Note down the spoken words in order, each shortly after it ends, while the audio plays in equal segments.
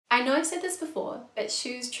I know I've said this before, but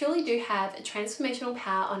shoes truly do have a transformational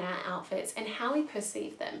power on our outfits and how we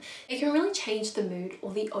perceive them. It can really change the mood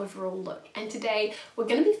or the overall look. And today we're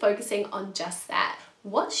going to be focusing on just that.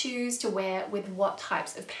 What shoes to wear with what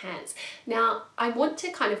types of pants. Now, I want to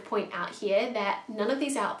kind of point out here that none of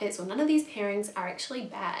these outfits or none of these pairings are actually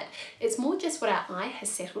bad. It's more just what our eye has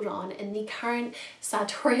settled on in the current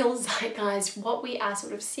sartorial zeitgeist, what we are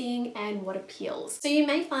sort of seeing and what appeals. So you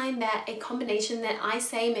may find that a combination that I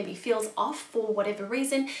say maybe feels off for whatever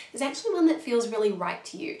reason is actually one that feels really right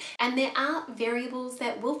to you. And there are variables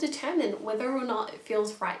that will determine whether or not it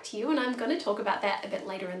feels right to you, and I'm going to talk about that a bit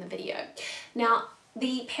later in the video. Now,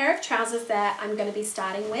 the pair of trousers that I'm going to be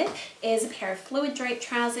starting with is a pair of fluid drape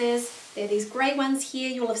trousers. They're these grey ones here.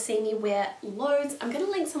 You'll have seen me wear loads. I'm going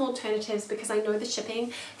to link some alternatives because I know the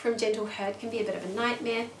shipping from Gentle Herd can be a bit of a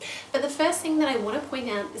nightmare. But the first thing that I want to point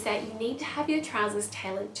out is that you need to have your trousers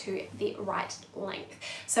tailored to the right length.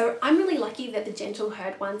 So I'm really lucky that the Gentle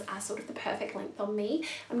Herd ones are sort of the perfect length on me.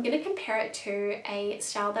 I'm going to compare it to a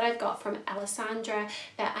style that I've got from Alessandra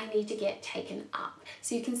that I need to get taken up.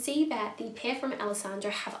 So you can see that the pair from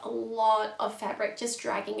Alessandra have a lot of fabric just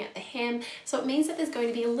dragging at the hem. So it means that there's going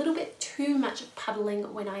to be a little bit too much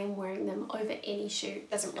puddling when I am wearing them over any shoe.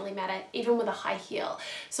 Doesn't really matter, even with a high heel.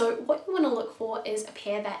 So what you want to look for is a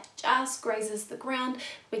pair that just grazes the ground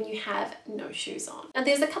when you have no shoes on. Now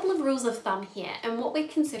there's a couple of rules of thumb here, and what we're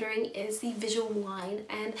considering is the visual line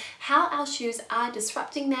and how our shoes are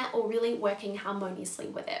disrupting that or really working harmoniously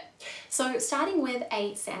with it. So starting with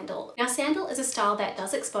a sandal. Now sandal is a style that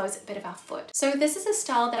does expose a bit of our foot. So this is a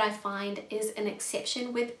style that I find is an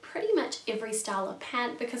exception with pretty much every style of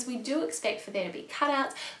pant because we do expect for there to be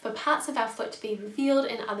cutouts, for parts of our foot to be revealed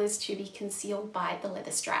and others to be concealed by the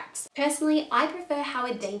leather straps. Personally, I prefer how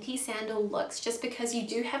a dainty sandal looks just because you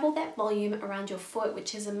do have all that volume around your foot,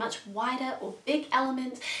 which is a much wider or big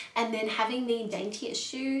element, and then having the daintier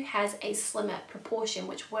shoe has a slimmer proportion,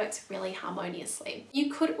 which works really harmoniously.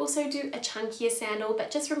 You could also do a chunkier sandal,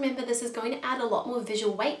 but just remember this is going to add a lot more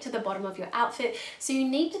visual weight to the bottom of your outfit, so you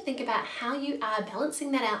need to think about how you are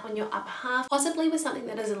balancing that out on your upper half, possibly with something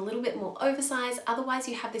that is a little bit more oversized. Otherwise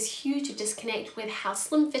you have this huge disconnect with how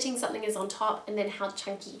slim fitting something is on top and then how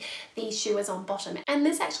chunky the shoe is on bottom. And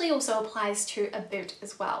this actually also applies to a boot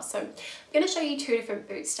as well. So I'm going to show you two different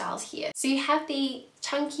boot styles here. So you have the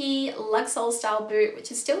chunky lug sole style boot,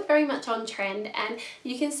 which is still very much on trend, and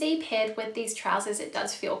you can see paired with these trousers it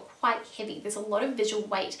does feel quite heavy. There's a lot of visual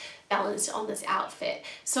weight balanced on this outfit.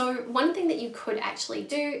 So one thing that you could actually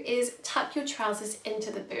do is tuck your trousers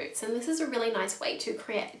into the boots, and this is a really nice way to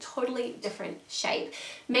create a totally different shape.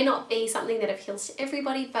 May not be something that appeals to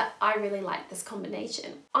everybody, but I really like this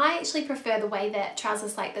combination. I actually prefer the way that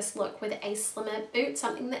trousers like this look with a slimmer boot,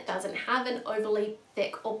 something that doesn't have an overly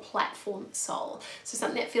thick or platform sole. So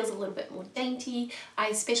something that feels a little bit more dainty. I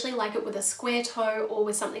especially like it with a square toe or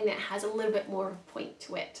with something that has a little bit more of a point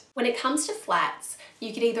to it. When it comes to flats,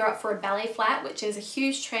 you could either opt for a ballet flat, which is a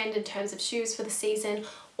huge trend in terms of shoes for the season,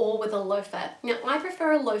 or with a loafer. Now I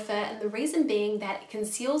prefer a loafer, and the reason being that it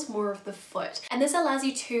conceals more of the foot, and this allows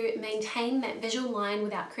you to maintain that visual line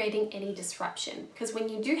without creating any disruption, because when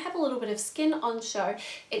you do have a little bit of skin on show,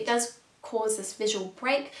 it does cause this visual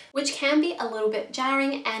break, which can be a little bit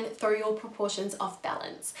jarring and throw your proportions off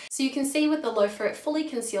balance. So you can see with the loafer it fully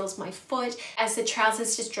conceals my foot as the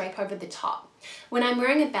trousers just drape over the top. When I'm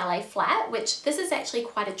wearing a ballet flat, which this is actually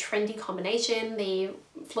quite a trendy combination, the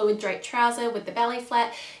fluid drape trouser with the ballet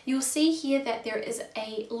flat, you'll see here that there is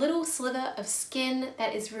a little sliver of skin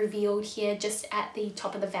that is revealed here just at the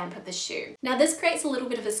top of the vamp of the shoe. Now this creates a little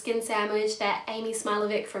bit of a skin sandwich that Amy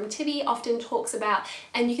Smilovic from Tibby often talks about,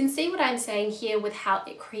 and you can see what I'm saying here with how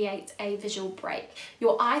it creates a visual break.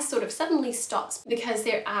 Your eye sort of suddenly stops because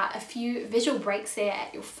there are a few visual breaks there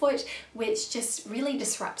at your foot, which just really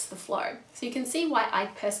disrupts the flow. So you can see why I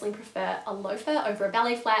personally prefer a loafer over a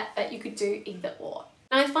ballet flat, but you could do either or.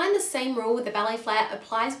 Now I find the same rule with the ballet flat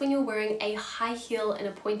applies when you're wearing a high heel and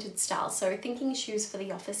a pointed style. So thinking shoes for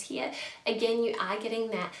the office here, again you are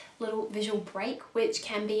getting that little visual break, which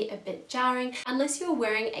can be a bit jarring unless you're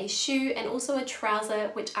wearing a shoe and also a trouser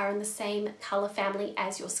which are in the same color family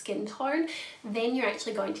as your skin tone. Then you're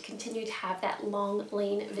actually going to continue to have that long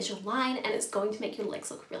lean visual line, and it's going to make your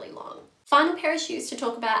legs look really long. Final pair of shoes to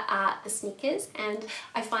talk about are the sneakers, and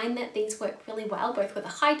I find that these work really well both with a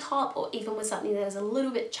high top or even with something that is a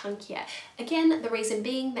little bit chunkier. Again, the reason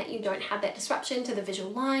being that you don't have that disruption to the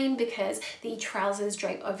visual line because the trousers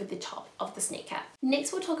drape over the top of the sneaker.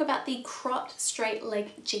 Next we'll talk about the cropped straight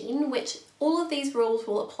leg jean, which all of these rules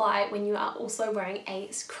will apply when you are also wearing a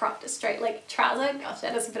cropped straight leg trouser. Gosh,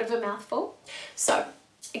 that is a bit of a mouthful. So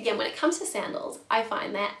Again, when it comes to sandals, I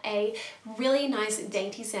find that a really nice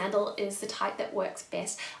dainty sandal is the type that works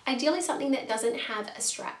best. Ideally something that doesn't have a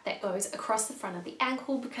strap that goes across the front of the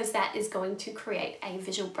ankle, because that is going to create a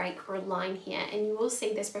visual break or a line here, and you will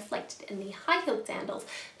see this reflected in the high-heeled sandals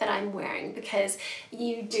that I'm wearing, because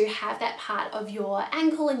you do have that part of your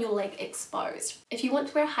ankle and your leg exposed. If you want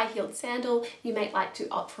to wear a high-heeled sandal, you may like to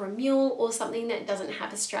opt for a mule or something that doesn't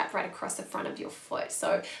have a strap right across the front of your foot,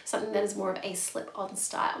 so something that is more of a slip-on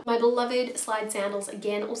style. My beloved slide sandals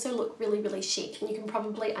again also look really chic, and you can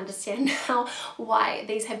probably understand now why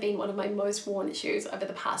these have been one of my most worn shoes over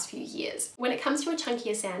the past few years. When it comes to a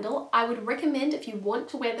chunkier sandal, I would recommend, if you want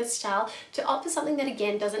to wear this style, to opt for something that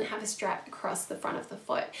again doesn't have a strap across the front of the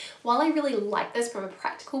foot. While I really like this from a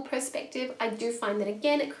practical perspective, I do find that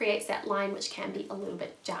again it creates that line which can be a little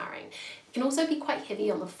bit jarring. It can also be quite heavy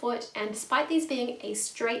on the foot, and despite these being a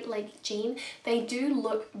straight leg jean, they do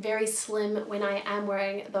look very slim when I am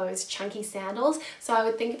wearing those chunky sandals. So I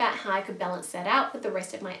would think about how I could balance that out with the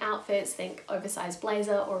rest of my outfits. Think oversized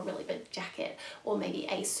blazer or a really big jacket, or maybe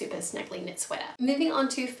a super snuggly knit sweater. Moving on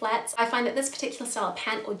to flats, I find that this particular style of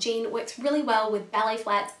pant or jean works really well with ballet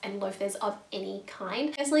flats and loafers of any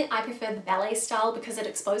kind. Personally, I prefer the ballet style because it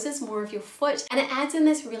exposes more of your foot and it adds in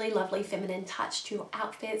this really lovely feminine touch to your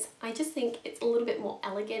outfits. I just think it's a little bit more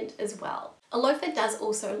elegant as well. A loafer does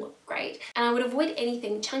also look great, and I would avoid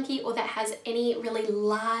anything chunky or that has any really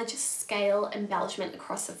large scale embellishment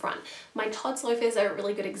across the front. My Tod's loafers are a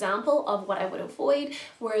really good example of what I would avoid,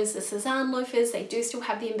 whereas the Cezanne loafers, they do still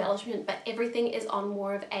have the embellishment, but everything is on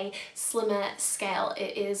more of a slimmer scale.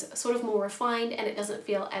 It is sort of more refined and it doesn't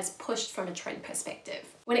feel as pushed from a trend perspective.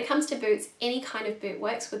 When it comes to boots, any kind of boot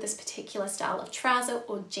works with this particular style of trouser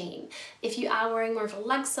or jean. If you are wearing more of a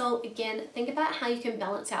lug sole, again, think about how you can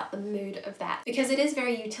balance out the mood of that. Because it is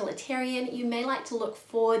very utilitarian, you may like to look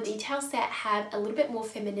for details that have a little bit more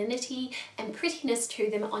femininity and prettiness to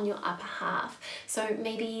them on your upper half. So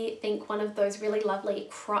maybe think one of those really lovely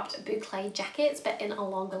cropped boucle jackets, but in a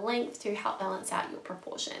longer length to help balance out your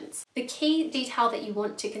proportions. The key detail that you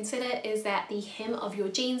want to consider is that the hem of your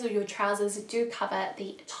jeans or your trousers do cover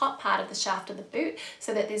the top part of the shaft of the boot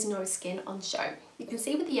so that there's no skin on show. You can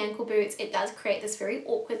see with the ankle boots, it does create this very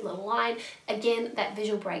awkward little line. Again, that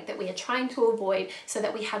visual break that we are trying to avoid so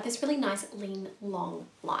that we have this really nice lean, long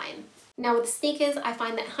line. Now with sneakers, I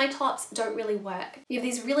find that high tops don't really work. You have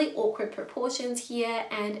these really awkward proportions here,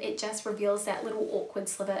 and it just reveals that little awkward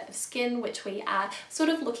sliver of skin which we are sort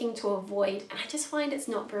of looking to avoid, and I just find it's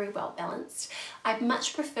not very well balanced. I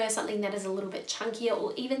much prefer something that is a little bit chunkier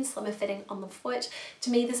or even slimmer fitting on the foot.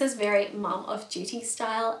 To me, this is very mum of duty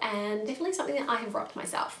style and definitely something that I have rocked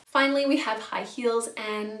myself. Finally, we have high heels,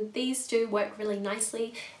 and these do work really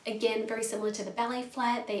nicely. Again, very similar to the ballet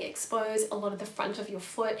flat, they expose a lot of the front of your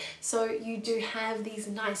foot, so you do have these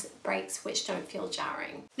nice breaks which don't feel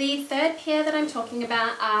jarring. The third pair that I'm talking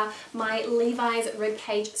about are my Levi's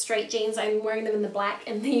ribcage straight jeans. I'm wearing them in the black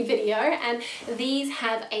in the video, and these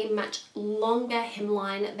have a much longer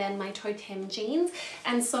hemline than my Totem jeans,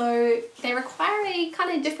 and so they require a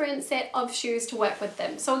kind of different set of shoes to work with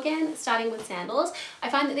them. So again, starting with sandals, I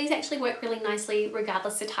find that these actually work really nicely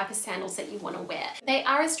regardless the type of sandals that you want to wear. They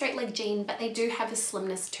are a straight leg jean, but they do have a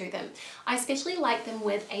slimness to them. I especially like them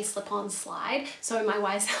with a slip-on slide, so my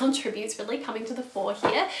YSL tribute's really coming to the fore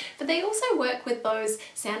here, but they also work with those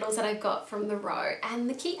sandals that I've got from the Row, and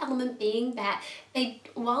the key element being that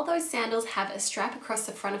while those sandals have a strap across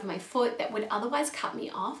the front of my foot that would otherwise cut me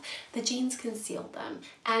off, the jeans conceal them,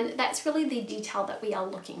 and that's really the detail that we are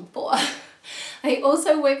looking for. They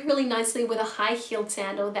also work really nicely with a high-heeled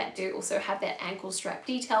sandal that do also have that ankle strap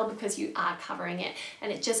detail because you are covering it,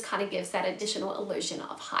 and it just kind of gives that additional illusion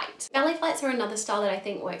of height. Ballet flats are another style that I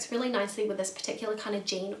think works really nicely with this particular kind of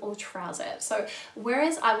jean or trouser. So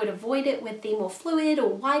whereas I would avoid it with the more fluid or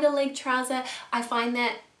wider leg trouser, I find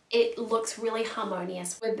that it looks really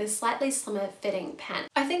harmonious with this slightly slimmer fitting pant.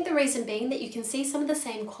 I think the reason being that you can see some of the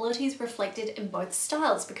same qualities reflected in both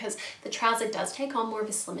styles, because the trouser does take on more of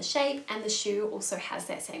a slimmer shape and the shoe also has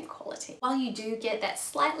that same quality. While you do get that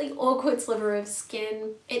slightly awkward sliver of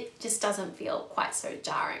skin, it just doesn't feel quite so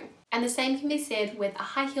jarring. And the same can be said with a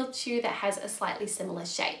high-heeled shoe that has a slightly similar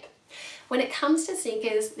shape. When it comes to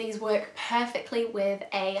sneakers, these work perfectly with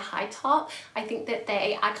a high top. I think that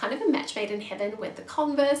they are kind of a match made in heaven with the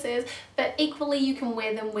Converses, but equally you can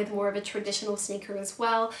wear them with more of a traditional sneaker as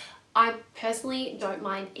well. I personally don't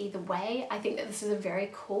mind either way. I think that this is a very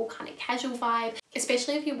cool kind of casual vibe,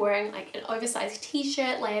 especially if you're wearing like an oversized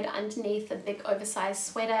t-shirt layered underneath a big oversized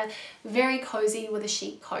sweater, very cozy with a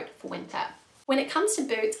chic coat for winter. When it comes to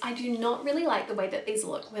boots, I do not really like the way that these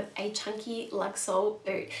look with a chunky lug sole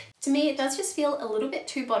boot. To me, it does just feel a little bit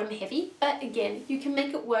too bottom heavy, but again, you can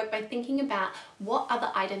make it work by thinking about what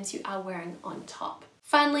other items you are wearing on top.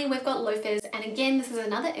 Finally, we've got loafers, and again, this is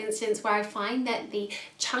another instance where I find that the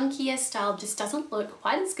chunkier style just doesn't look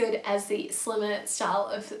quite as good as the slimmer style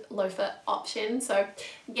of loafer option. So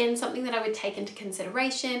again, something that I would take into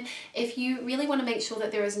consideration. If you really want to make sure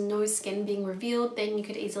that there is no skin being revealed, then you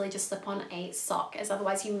could easily just slip on a sock, as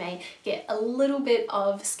otherwise you may get a little bit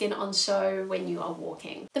of skin on show when you are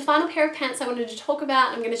walking. The final pair of pants I wanted to talk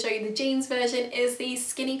about, I'm going to show you the jeans version, is the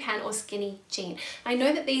skinny pant or skinny jean. I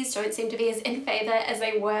know that these don't seem to be as in favor as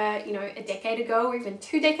they were, you know, a decade ago or even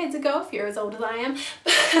 2 decades ago if you're as old as I am,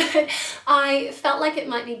 but I felt like it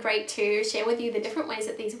might be great to share with you the different ways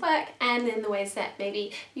that these work and then the ways that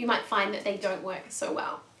maybe you might find that they don't work so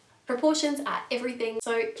well. Proportions are everything,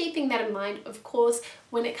 so keeping that in mind, of course,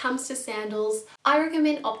 when it comes to sandals, I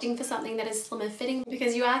recommend opting for something that is slimmer fitting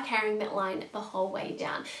because you are carrying that line the whole way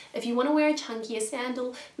down. If you want to wear a chunkier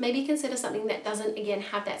sandal, maybe consider something that doesn't, again,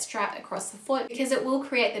 have that strap across the foot because it will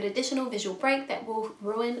create that additional visual break that will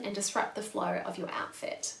ruin and disrupt the flow of your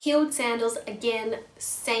outfit. Heeled sandals, again,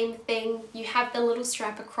 same thing. You have the little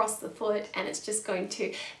strap across the foot and it's just going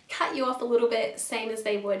to cut you off a little bit, same as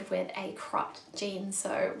they would with a cropped jean.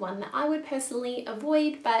 So one that I would personally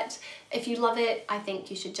avoid, but if you love it, I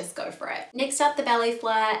think you should just go for it. Next up, the ballet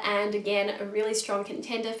flare, and again, a really strong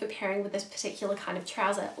contender for pairing with this particular kind of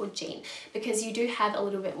trouser or jean because you do have a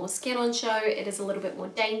little bit more skin on show, it is a little bit more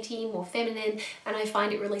dainty, more feminine, and I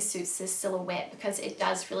find it really suits this silhouette because it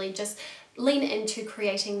does really just lean into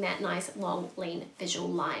creating that nice long lean visual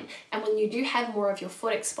line, and when you do have more of your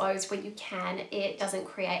foot exposed where you can, it doesn't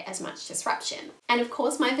create as much disruption. And of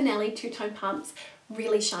course, my Vanelli two-tone pumps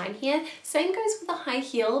really shine here. Same goes with the high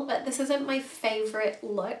heel, but this isn't my favorite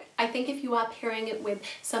look. I think if you are pairing it with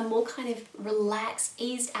some more kind of relaxed,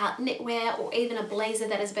 eased out knitwear or even a blazer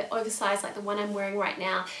that is a bit oversized like the one I'm wearing right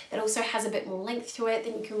now that also has a bit more length to it,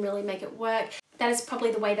 then you can really make it work. That is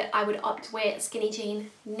probably the way that I would opt to wear a skinny jean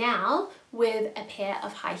now with a pair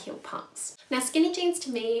of high heel pumps. Now, skinny jeans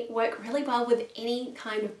to me work really well with any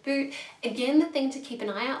kind of boot. Again, the thing to keep an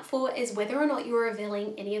eye out for is whether or not you're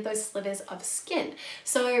revealing any of those slivers of skin.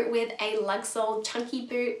 So with a lug sole chunky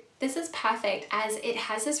boot, this is perfect as it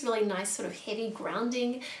has this really nice sort of heavy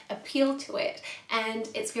grounding appeal to it, and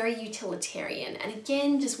it's very utilitarian. And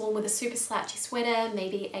again, just worn with a super slouchy sweater,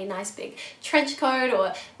 maybe a nice big trench coat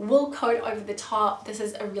or wool coat over the top, this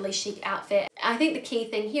is a really chic outfit. I think the key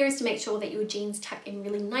thing here is to make sure that your jeans tuck in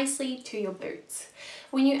really nicely to your boots.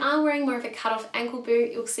 When you are wearing more of a cut-off ankle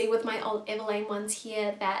boot, you'll see with my old Everlane ones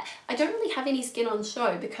here that I don't really have any skin on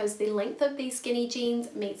show because the length of these skinny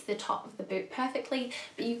jeans meets the top of the boot perfectly,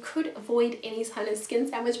 but you could avoid any kind of skin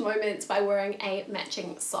sandwich moments by wearing a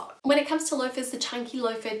matching sock. When it comes to loafers, the chunky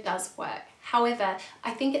loafer does work. However,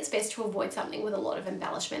 I think it's best to avoid something with a lot of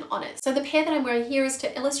embellishment on it. So the pair that I'm wearing here is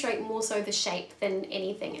to illustrate more so the shape than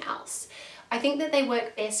anything else. I think that they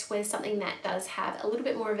work best with something that does have a little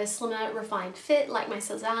bit more of a slimmer, refined fit, like my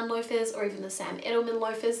Cezanne loafers or even the Sam Edelman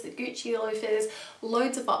loafers, the Gucci loafers,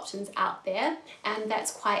 loads of options out there, and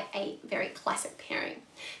that's quite a very classic pairing.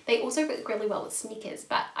 They also work really well with sneakers,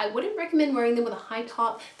 but I wouldn't recommend wearing them with a high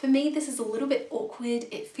top. For me, this is a little bit awkward.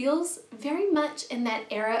 It feels very much in that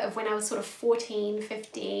era of when I was sort of 14,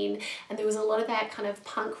 15, and there was a lot of that kind of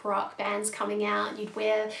punk rock bands coming out. You'd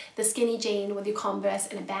wear the skinny jean with your Converse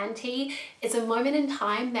and a band tee. It's a moment in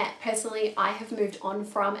time that personally I have moved on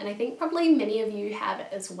from, and I think probably many of you have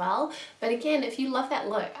as well. But again, if you love that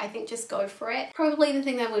look, I think just go for it. Probably the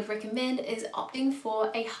thing that I would recommend is opting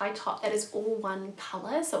for a high top that is all one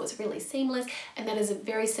color, so it's really seamless and that is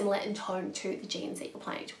very similar in tone to the jeans that you're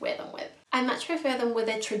planning to wear them with. I much prefer them with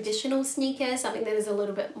a traditional sneaker, something that is a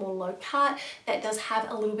little bit more low cut, that does have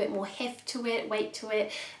a little bit more heft to it, weight to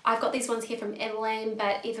it. I've got these ones here from Everlane,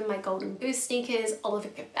 but even my Golden Boost sneakers, Oliver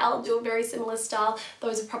Cabell do a very similar style.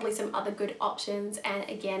 Those are probably some other good options, and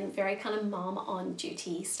again, very kind of mom on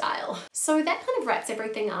duty style. So that kind of wraps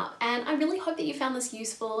everything up, and I really hope that you found this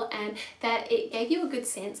useful and that it gave you a good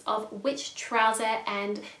sense of which trouser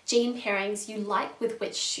and jean pairings you like with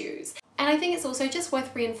which shoes. And I think it's also just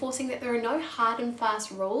worth reinforcing that there are no hard and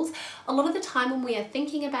fast rules. A lot of the time when we are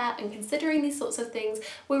thinking about and considering these sorts of things,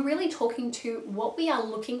 we're really talking to what we are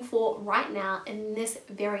looking for right now in this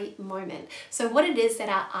very moment. So what it is that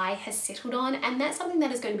our eye has settled on, and that's something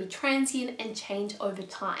that is going to be transient and change over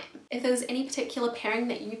time. If there's any particular pairing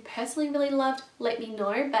that you personally really loved, let me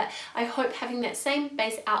know, but I hope having that same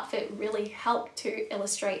base outfit really helped to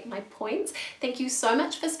illustrate my points. Thank you so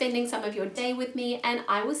much for spending some of your day with me, and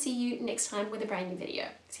I will see you next time with a brand new video.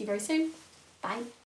 See you very soon. Bye.